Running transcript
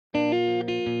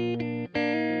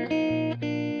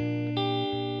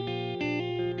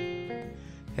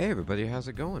Hey everybody, how's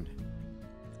it going?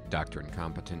 Dr.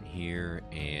 Incompetent here,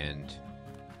 and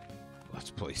let's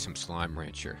play some Slime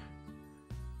Rancher.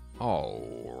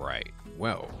 Alright,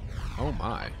 well, oh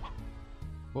my.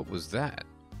 What was that?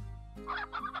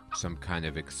 Some kind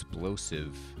of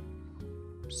explosive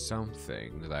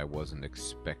something that I wasn't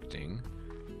expecting.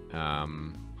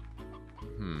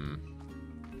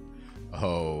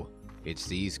 Oh, it's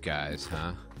these guys,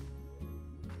 huh?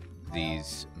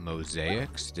 These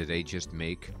mosaics? Do they just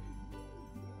make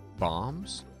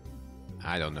bombs?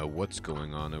 I don't know what's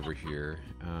going on over here.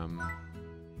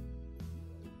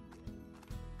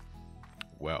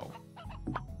 Well,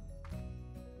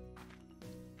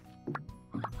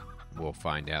 we'll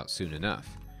find out soon enough.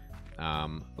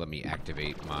 Let me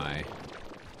activate my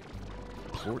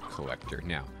port collector.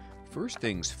 Now, first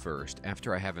things first,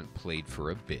 after I haven't played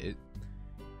for a bit,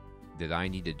 that I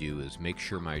need to do is make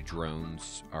sure my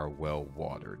drones are well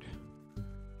watered.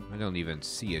 I don't even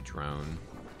see a drone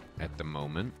at the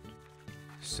moment,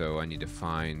 so I need to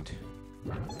find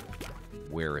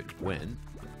where it went.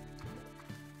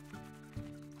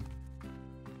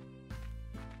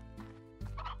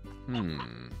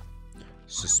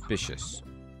 Suspicious.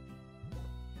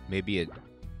 Maybe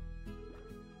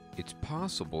it's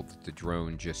possible that the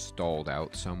drone just stalled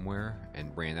out somewhere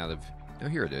and ran out of... Oh,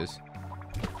 here it is.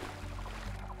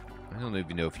 I don't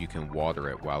even know if you can water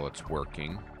it while it's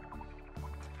working.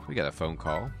 We got a phone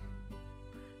call.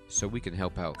 So we can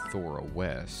help out Thora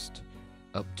West.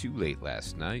 Up too late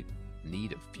last night.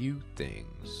 Need a few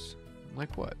things.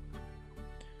 Like what?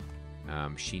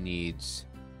 She needs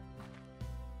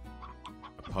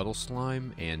a puddle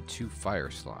slime and 2 fire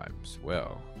slimes.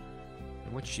 Well,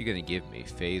 and what's she gonna give me?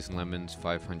 Phase lemons,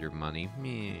 500 money.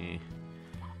 Meh.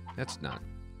 That's not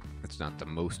the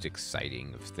most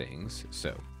exciting of things.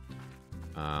 So,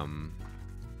 I'm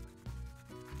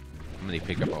gonna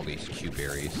pick up all these Q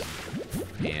berries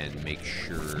and make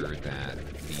sure that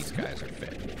these guys are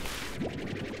fed.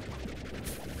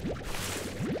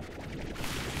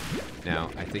 Now,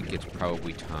 I think it's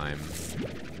probably time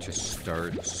to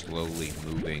start slowly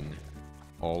moving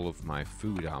all of my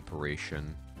food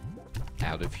operation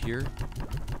out of here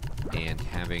and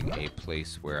having a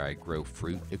place where I grow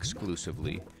fruit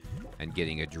exclusively and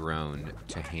getting a drone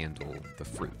to handle the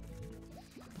fruit.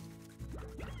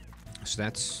 So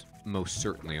that's most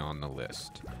certainly on the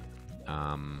list.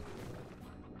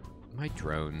 My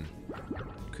drone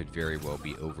could very well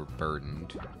be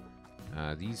overburdened.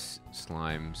 These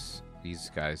slimes, these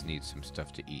guys need some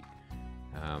stuff to eat.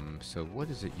 So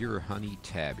what is it? You're a honey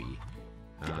tabby.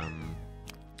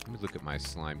 Let me look at my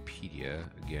Slimepedia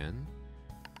again.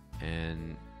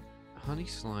 And honey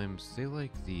slimes, they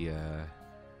like the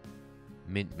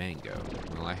mint mango.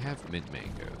 Well, I have mint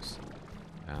mangoes.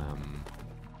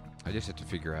 I just have to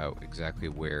figure out exactly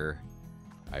where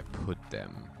I put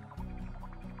them.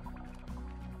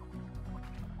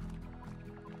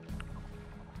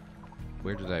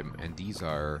 Where did I... And these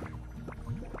are...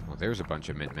 Well, there's a bunch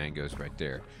of mint mangoes right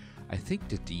there. I think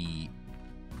that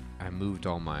I moved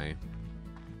all my...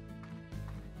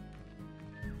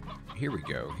 Here we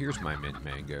go. Here's my mint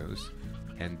mangoes.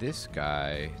 And this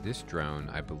guy, this drone,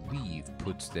 I believe,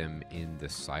 puts them in the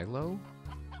silo.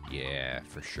 Yeah,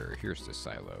 for sure. Here's the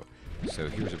silo. So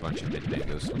here's a bunch of mint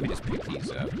mangoes. Let me just pick these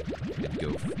up and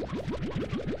go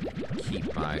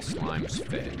keep my slimes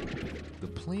fed. The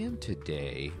plan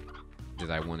today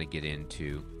that I want to get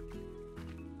into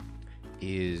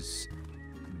is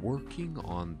working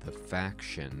on the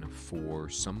faction for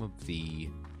some of the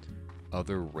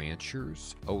other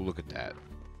ranchers. Oh, look at that.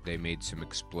 They made some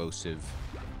explosive...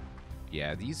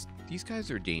 Yeah, these guys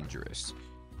are dangerous.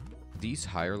 These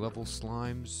higher level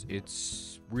slimes,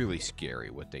 it's really scary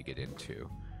what they get into.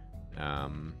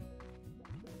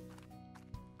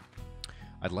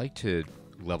 I'd like to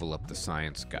level up the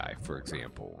science guy, for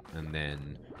example, and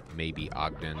then maybe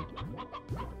Ogden.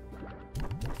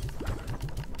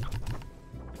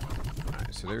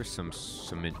 Alright, so there's some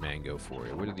mint mango for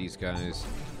you. What are these guys?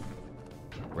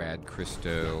 Rad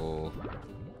crystal,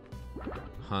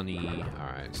 honey.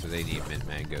 Alright, so they need mint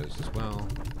mangoes as well.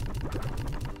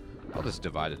 I'll just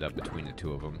divide it up between the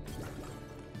two of them.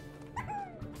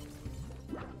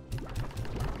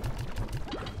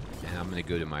 And I'm going to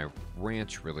go to my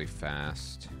ranch really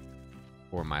fast,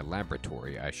 or my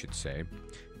laboratory, I should say,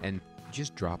 and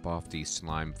just drop off these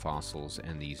slime fossils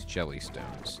and these jelly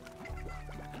stones.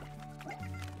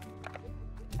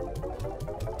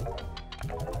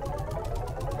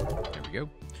 There we go.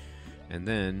 And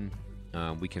then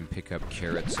we can pick up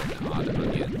carrots and odd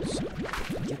onions.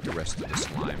 Get the rest of the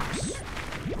slimes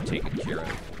taken care of.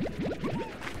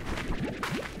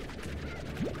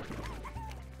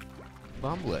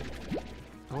 Bomblet.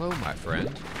 Hello, my friend.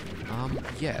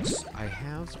 Yes, I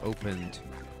have opened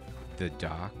the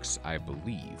docks, I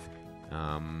believe.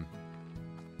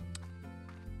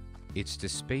 It's the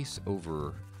space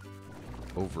over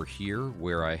here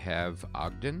where I have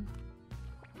Ogden.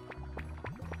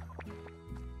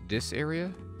 This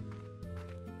area.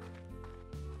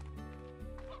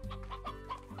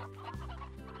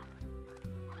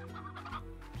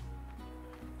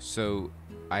 So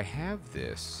I have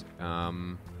this,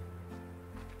 and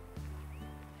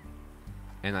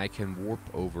I can warp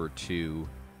over to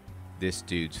this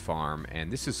dude's farm,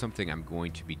 and this is something I'm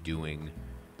going to be doing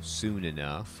soon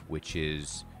enough, which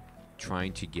is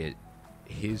trying to get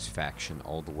his faction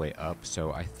all the way up.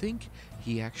 So I think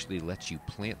he actually lets you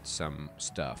plant some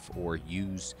stuff or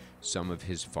use some of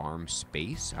his farm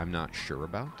space. I'm not sure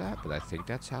about that, but I think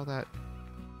that's how that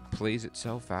plays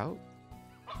itself out.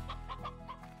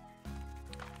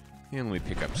 And let me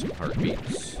pick up some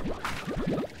heartbeats.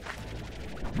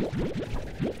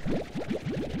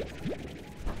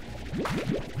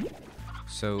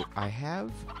 So I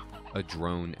have a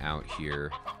drone out here.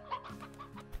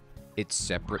 It's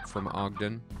separate from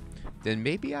Ogden. Then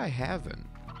maybe I haven't.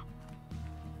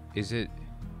 Is it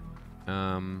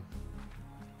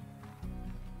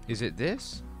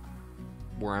this?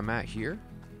 Where I'm at here?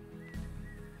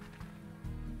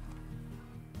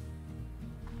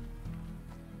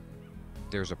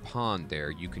 There's a pond there.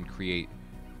 You can create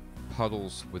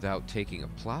puddles without taking a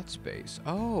plot space.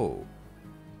 Oh,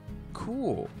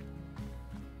 cool.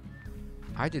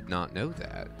 I did not know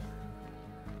that.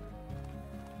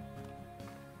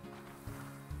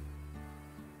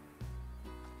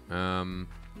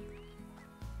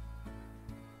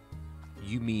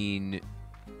 You mean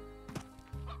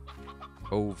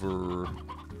over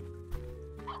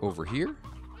here?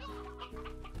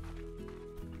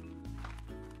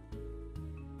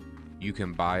 You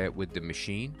can buy it with the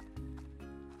machine?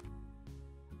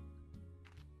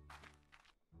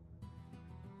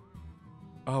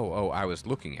 Oh, I was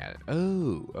looking at it.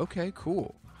 Oh, okay,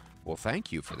 cool. Well,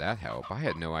 thank you for that help. I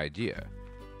had no idea.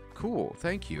 Cool,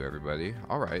 thank you, everybody.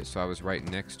 Alright, so I was right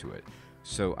next to it.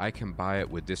 So I can buy it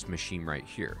with this machine right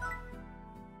here.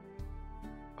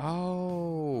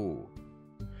 Oh.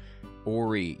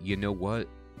 Ori, you know what?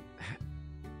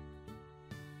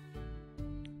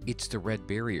 It's the red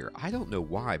barrier. I don't know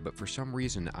why, but for some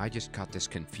reason I just got this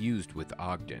confused with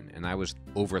Ogden, and I was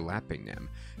overlapping them.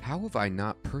 How have I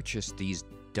not purchased these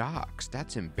docks?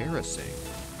 That's embarrassing.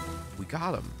 We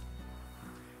got them.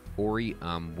 Ori,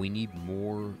 we need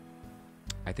more.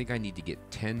 I think I need to get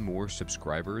 10 more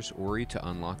subscribers, Ori, to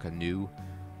unlock a new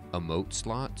emote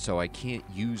slot, so I can't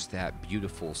use that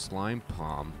beautiful slime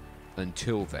palm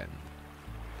until then.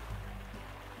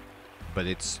 But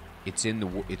it's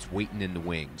waiting in the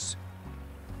wings.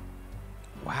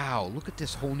 Wow, look at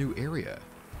this whole new area.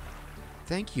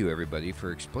 Thank you, everybody,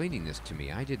 for explaining this to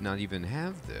me. I did not even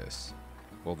have this.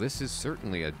 Well, this is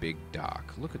certainly a big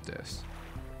dock. Look at this.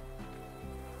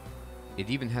 It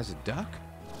even has a duck?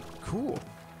 Cool.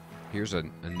 Here's a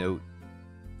note.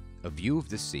 A view of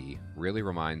the sea really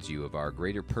reminds you of our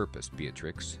greater purpose,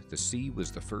 Beatrix. The sea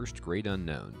was the first great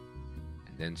unknown.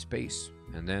 And then space.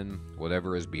 And then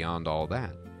whatever is beyond all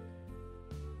that.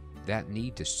 That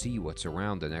need to see what's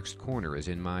around the next corner is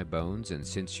in my bones, and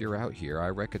since you're out here, I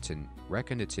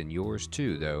reckon it's in yours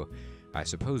too, though I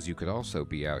suppose you could also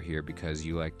be out here because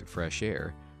you like the fresh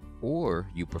air, or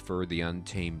you prefer the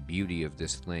untamed beauty of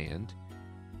this land,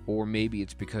 or maybe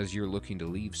it's because you're looking to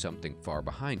leave something far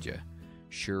behind you.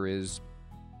 Sure is,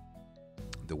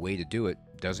 the way to do it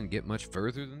doesn't get much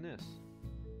further than this.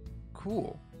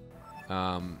 Cool.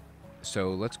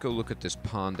 So let's go look at this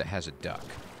pond that has a duck.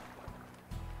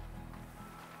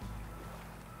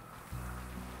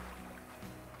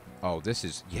 Oh, this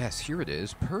is, yes, here it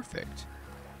is. Perfect.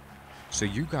 So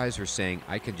you guys are saying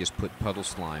I can just put puddle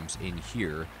slimes in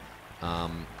here,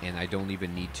 and I don't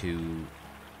even need to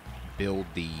build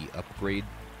the upgrade?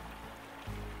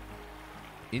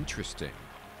 Interesting.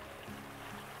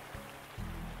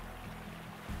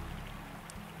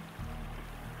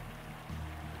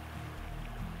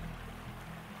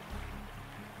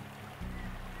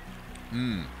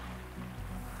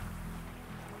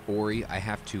 Ori, I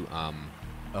have to,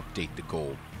 update the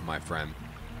goal, my friend.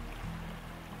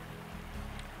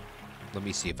 Let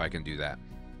me see if I can do that.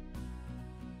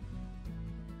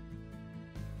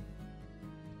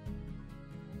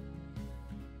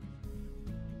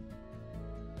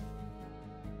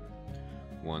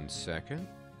 One second.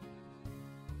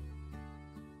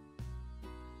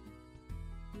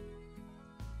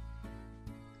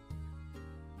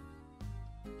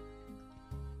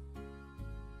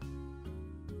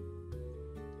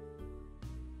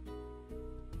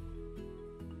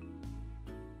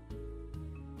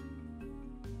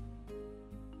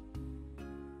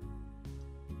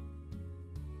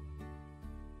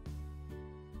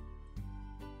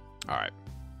 Alright.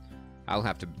 I'll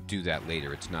have to do that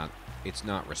later. It's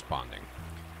not responding.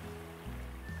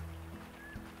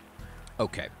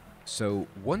 Okay. So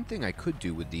one thing I could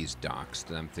do with these docks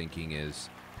that I'm thinking is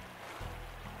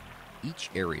each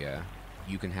area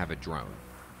you can have a drone.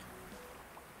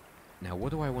 Now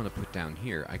what do I want to put down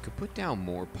here? I could put down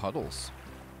more puddles,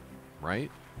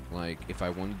 right? Like if I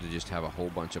wanted to just have a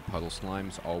whole bunch of puddle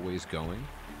slimes always going.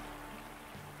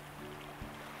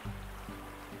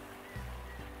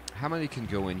 How many can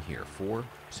go in here? 4?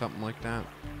 Something like that?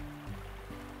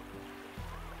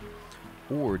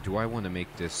 Or do I want to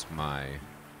make this my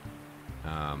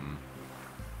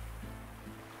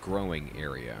growing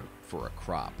area for a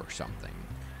crop or something?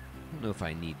 I don't know if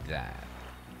I need that.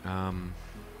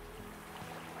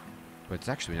 But it's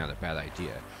actually not a bad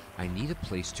idea. I need a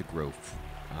place to grow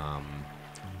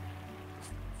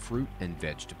fruit and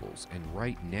vegetables. And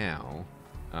right now...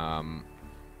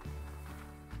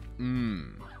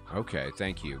 okay,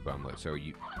 thank you, Bumlet. So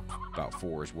you about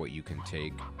 4 is what you can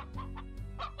take.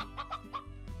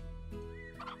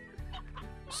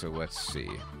 So let's see.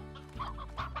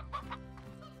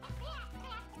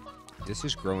 This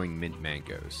is growing mint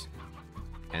mangoes.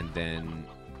 And then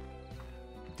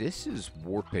this is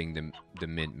warping the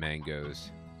mint mangoes.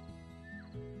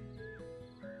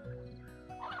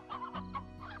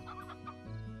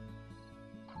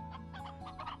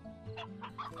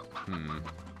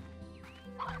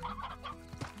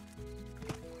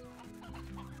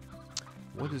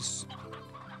 What is...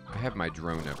 I have my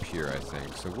drone up here, I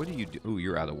think. So what do you do? Ooh,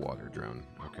 you're out of water, drone.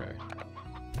 Okay.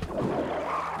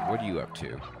 What are you up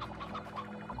to?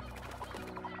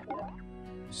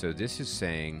 So this is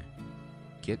saying,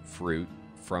 get fruit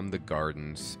from the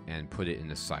gardens and put it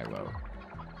in a silo.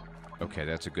 Okay,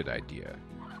 that's a good idea.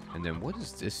 And then what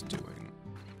is this doing?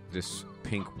 This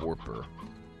pink warper.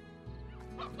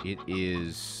 It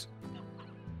is...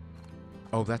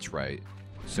 Oh, that's right.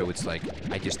 So it's like,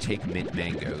 I just take mint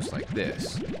mangoes like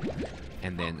this,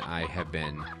 and then I have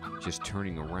been just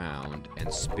turning around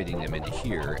and spitting them into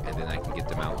here, and then I can get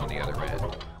them out on the other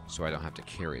end, so I don't have to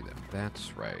carry them.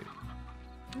 That's right.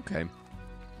 Okay.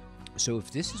 So if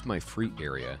this is my fruit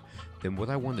area, then what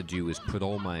I want to do is put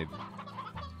all my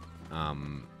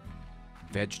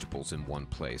vegetables in one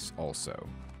place also.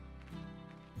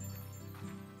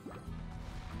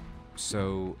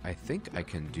 So I think I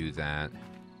can do that.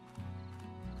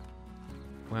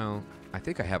 Well, I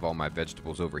think I have all my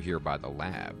vegetables over here by the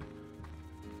lab,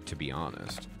 to be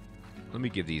honest. Let me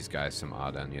give these guys some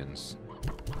odd onions.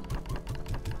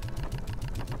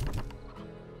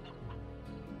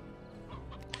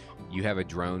 You have a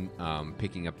drone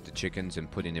picking up the chickens and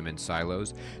putting them in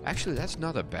silos. Actually, that's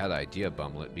not a bad idea,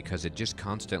 Bumlet, because it just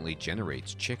constantly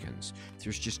generates chickens.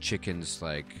 There's just chickens,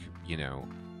 like, you know,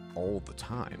 all the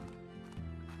time.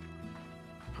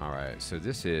 Alright, so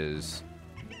this is...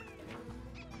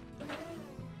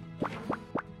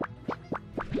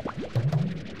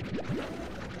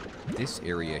 this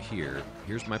area here,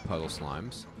 here's my puddle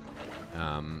slimes.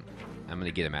 I'm going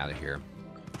to get them out of here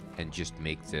and just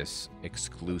make this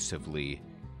exclusively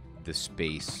the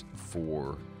space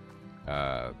for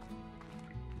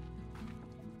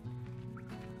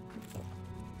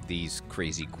these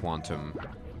crazy quantum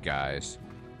guys.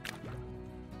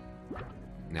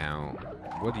 Now,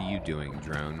 what are you doing,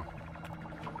 drone?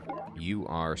 You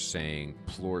are saying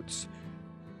plorts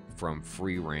from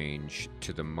free range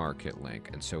to the market link,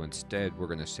 and so instead we're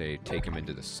going to say take them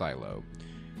into the silo,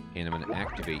 and I'm going to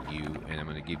activate you, and I'm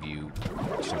going to give you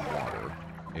some water,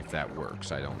 if that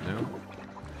works. I don't know.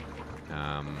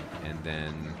 And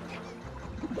then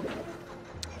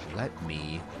let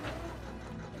me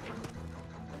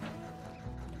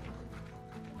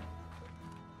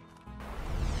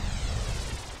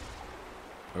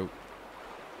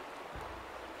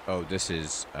oh, this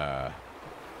is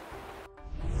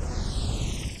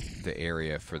the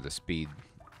area for the speed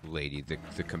lady,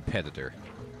 the competitor.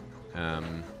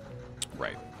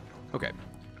 Right. Okay.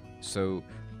 So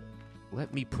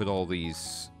let me put all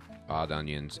these odd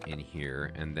onions in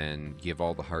here and then give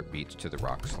all the heartbeats to the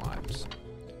rock slimes.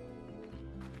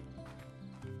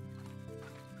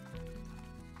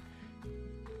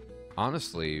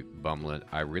 Honestly, Bumlet,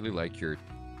 I really like your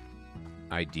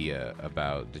idea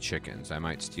about the chickens. I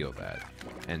might steal that.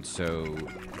 And so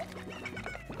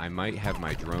I might have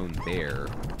my drone there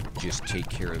just take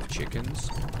care of chickens.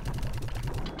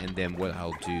 And then what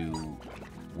I'll do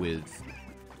with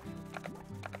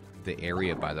the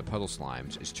area by the puddle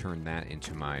slimes is turn that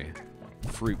into my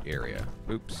fruit area.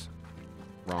 Oops.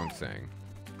 Wrong thing.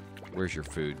 Where's your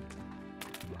food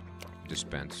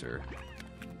dispenser?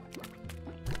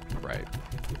 Right.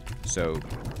 So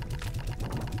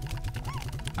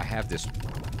I have this.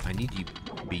 I need to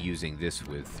be using this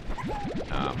with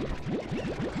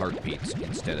heartbeats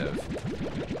instead of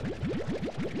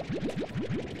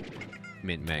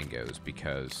mint mangoes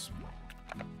because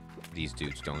these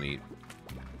dudes don't eat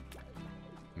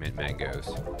mint mangoes.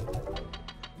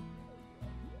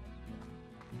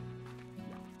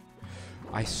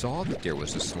 I saw that there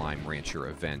was a Slime Rancher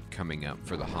event coming up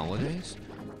for the holidays.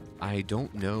 I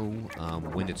don't know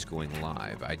when it's going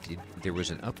live. There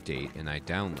was an update and I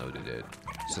downloaded it,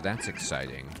 so that's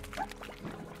exciting.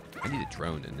 I need a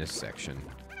drone in this section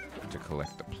to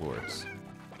collect the plorts.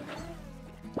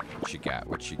 What you got?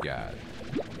 What you got?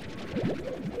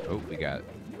 Oh, we got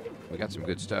some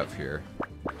good stuff here.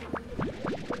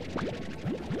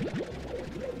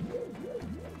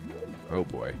 Oh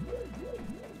boy.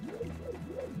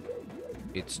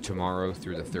 It's tomorrow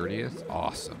through the 30th?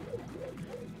 Awesome.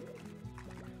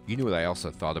 You know what I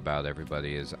also thought about,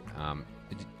 everybody, is,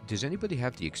 does anybody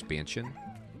have the expansion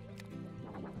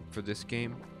for this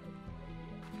game?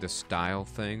 The style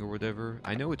thing or whatever?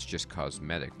 I know it's just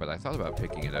cosmetic, but I thought about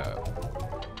picking it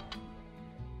up.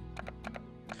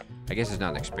 I guess it's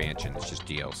not an expansion, it's just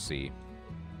DLC.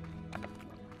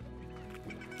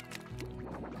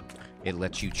 It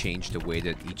lets you change the way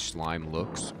that each slime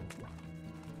looks.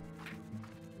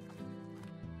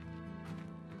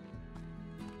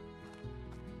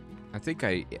 I think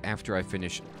after I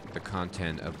finish the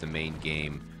content of the main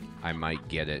game, I might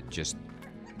get it just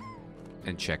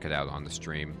and check it out on the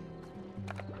stream.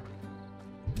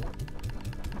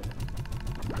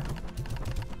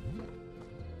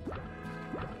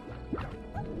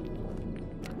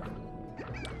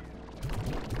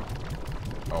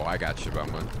 Oh, I got you,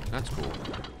 Bumlin. That's cool.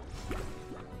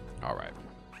 Alright.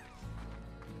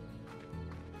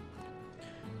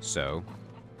 So,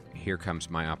 here comes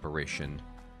my operation.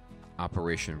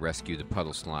 Operation Rescue the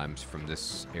Puddle Slimes from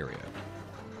this area.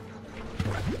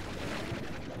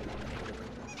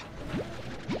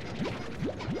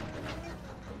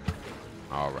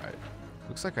 Alright.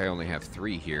 Looks like I only have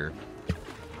 3 here.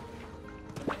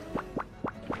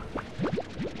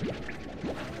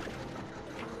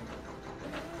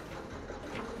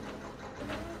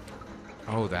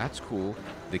 Oh, that's cool.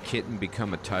 The kitten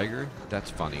become a tiger? That's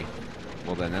funny.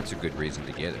 Well, then that's a good reason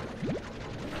to get it.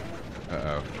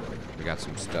 Uh-oh. We got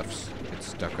some stuff. It's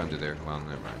stuck under there. Well,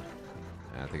 never mind.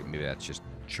 I think maybe that's just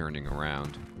churning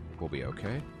around. We'll be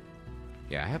okay.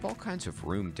 Yeah, I have all kinds of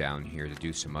room down here to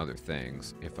do some other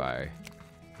things if I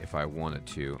wanted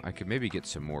to. I could maybe get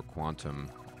some more quantum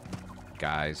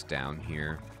guys down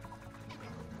here.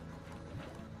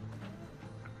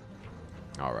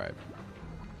 All right.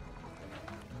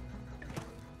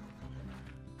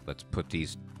 Let's put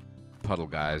these puddle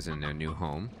guys in their new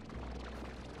home.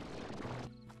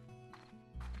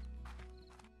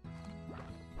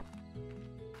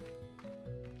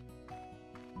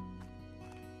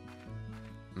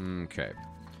 Okay.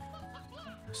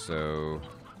 So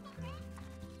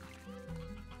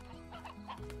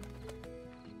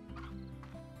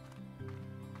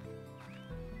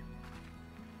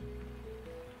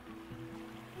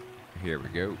here we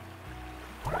go.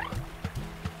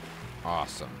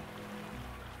 Awesome.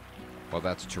 Well,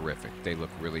 that's terrific. They look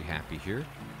really happy here.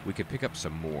 We could pick up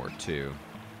some more, too.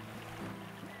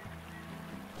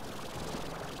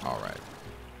 Alright.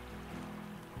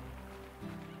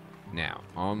 Now,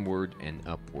 onward and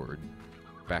upward.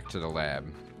 Back to the lab.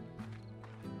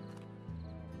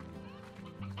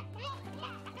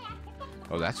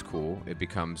 Oh, that's cool. It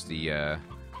becomes the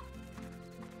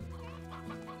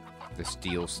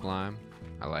steel slime.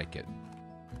 I like it.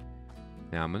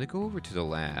 Now, I'm going to go over to the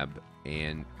lab,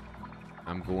 and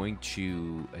I'm going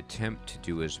to attempt to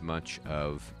do as much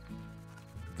of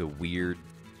the weird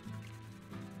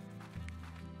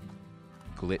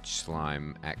glitch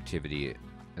slime activity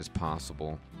as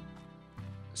possible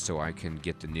so I can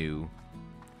get the new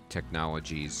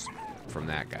technologies from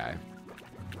that guy.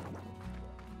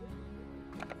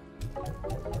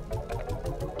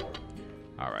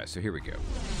 Alright, so here we go.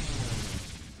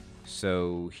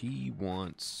 So he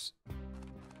wants...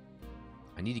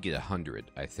 I need to get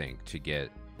 100, I think, to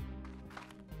get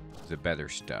the better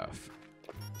stuff.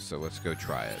 So let's go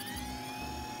try it.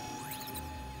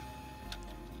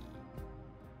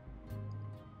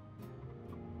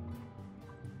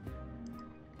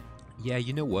 Yeah,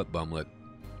 you know what, Bumlet?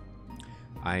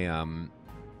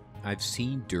 I've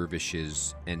seen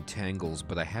dervishes and tangles,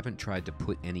 but I haven't tried to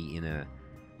put any in a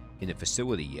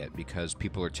facility yet because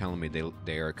people are telling me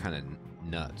they are kind of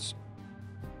nuts.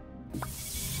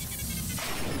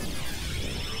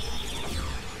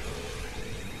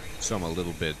 So I'm a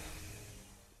little bit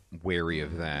wary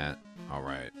of that. All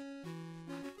right.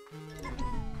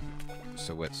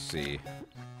 so let's see.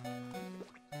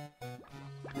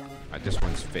 This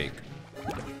one's fake.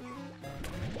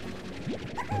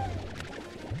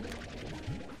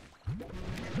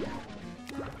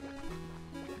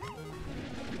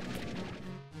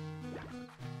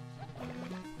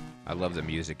 I love the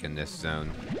music in this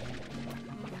zone.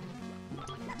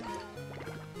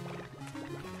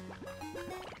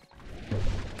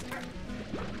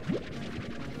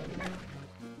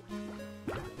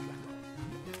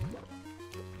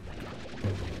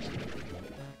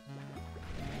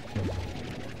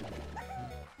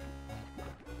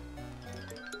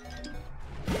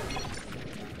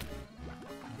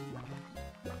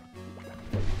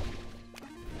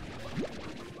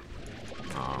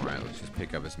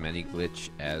 Pick up as many glitch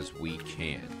as we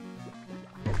can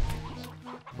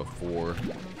before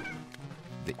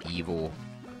the evil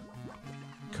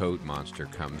code monster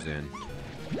comes in.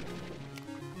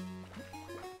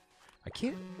 I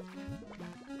can't...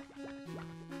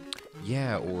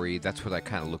 Yeah, Ori, that's what I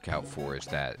kind of look out for, is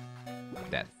that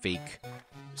fake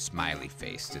smiley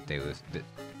face that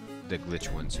the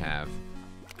glitch ones have.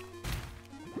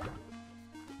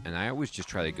 And I always just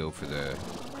try to go for the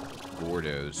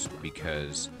Gordos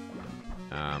because,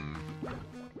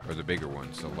 or the bigger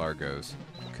ones, the Largos,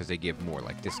 because they give more,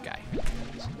 like this guy.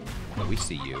 Oh, we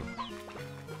see you.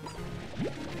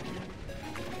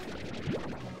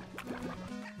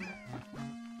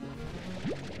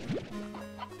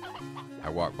 I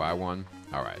walk by one.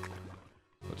 All right,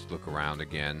 let's look around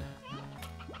again.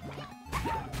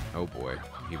 Oh boy,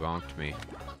 he bonked me.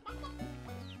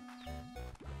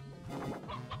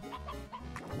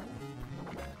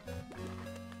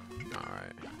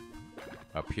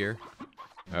 Up here?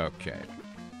 Okay.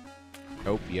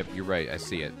 Oh, yep, you're right. I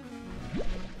see it.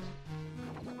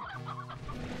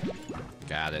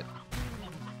 Got it.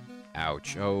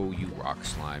 Ouch. Oh, you rock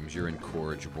slimes. You're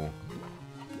incorrigible.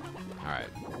 Alright.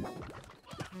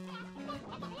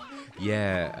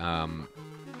 Yeah,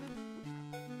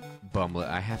 Bumlet,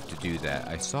 I have to do that.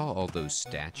 I saw all those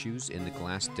statues in the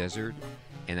glass desert,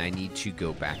 and I need to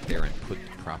go back there and put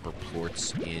the proper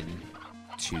plorts in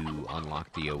to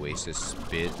unlock the Oasis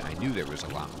bit. I knew there was a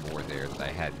lot more there that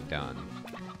I hadn't done.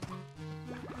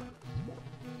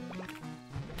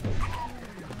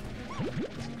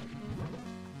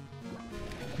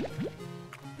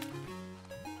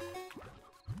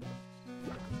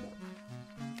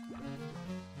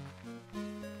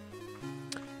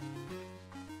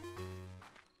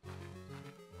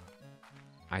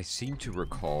 I seem to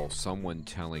recall someone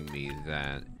telling me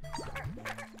that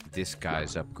this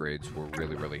guy's upgrades were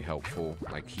really, really helpful.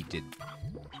 Like, he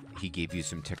gave you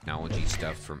some technology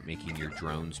stuff for making your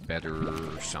drones better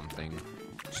or something.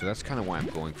 So that's kind of why I'm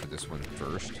going for this one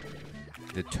first.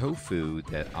 The tofu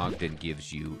that Ogden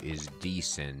gives you is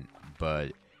decent,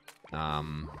 but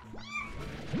I'm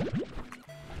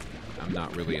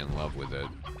not really in love with it.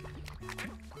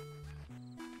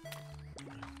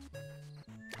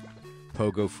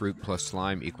 Pogo fruit plus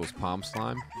slime equals palm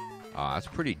slime. That's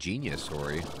pretty genius,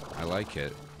 Ori. I like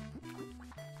it.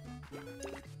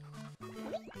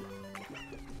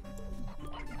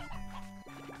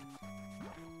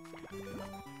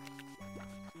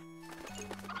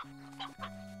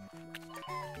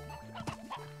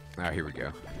 Ah, here we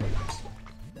go.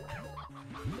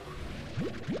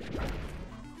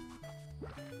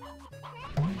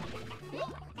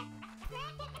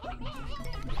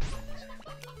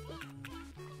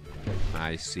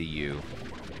 I see you.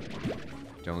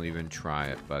 Don't even try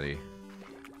it, buddy.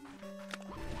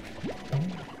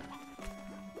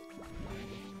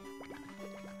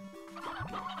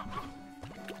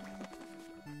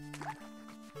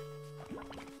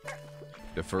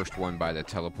 The first one by the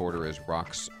teleporter is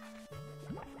rocks.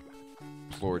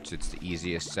 Plorts, it's the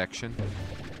easiest section.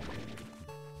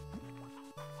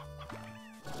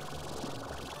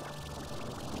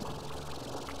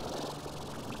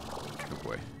 Oh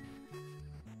boy.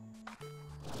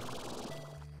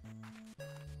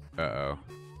 Uh-oh.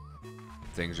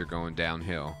 Things are going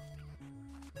downhill.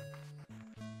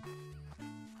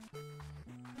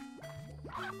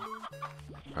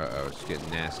 Uh-oh, it's getting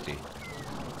nasty.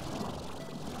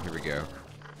 Here we go.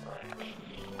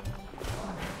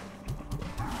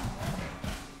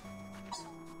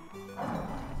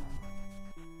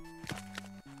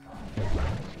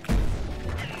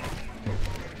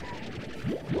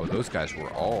 Well, those guys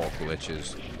were all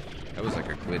glitches. That was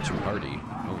like a glitch party.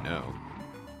 Oh no.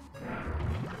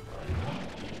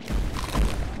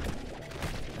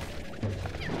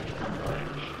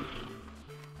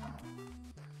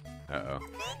 Uh-oh.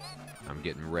 I'm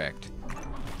getting wrecked.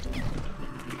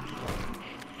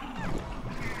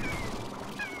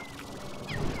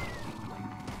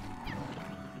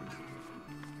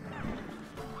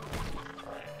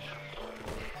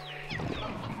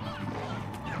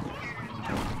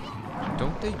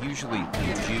 Don't they usually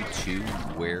lead you to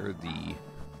where the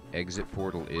exit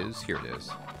portal is? Here it is.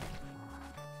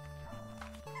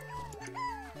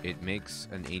 It makes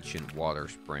an ancient water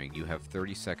spring. You have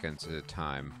 30 seconds at a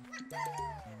time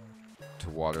to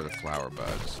water the flower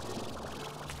buds.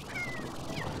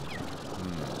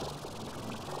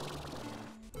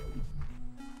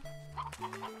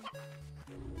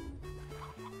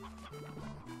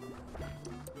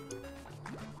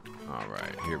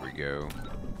 Alright, here we go.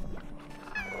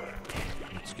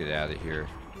 Let's get out of here.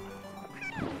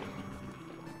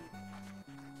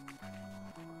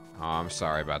 Oh, I'm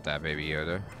sorry about that, Baby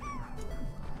Yoda.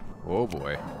 Oh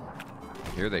boy.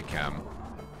 Here they come.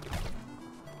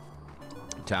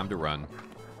 Time to run.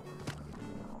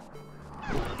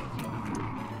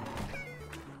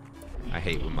 I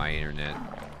hate when my internet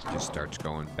just starts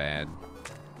going bad.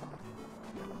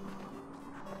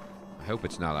 I hope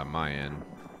it's not on my end.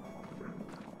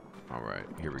 Alright,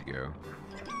 here we go.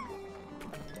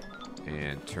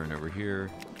 And turn over here.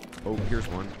 Oh, here's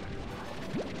one.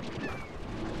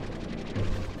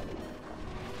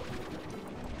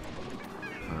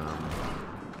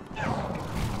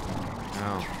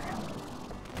 Oh.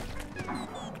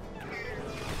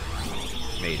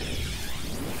 Made it.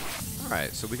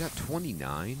 Alright, so we got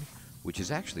 29, which is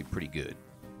actually pretty good.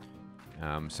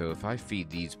 So if I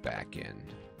feed these back in...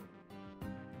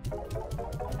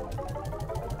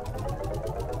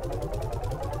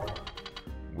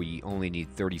 we only need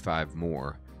 35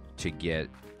 more to get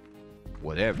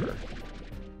whatever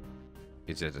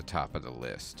is at the top of the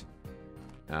list.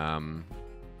 3%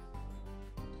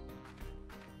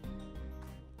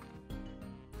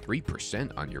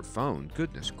 on your phone.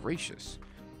 Goodness gracious.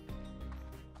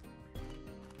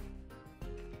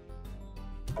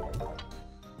 I'm going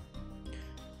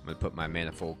to put my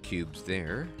manifold cubes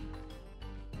there.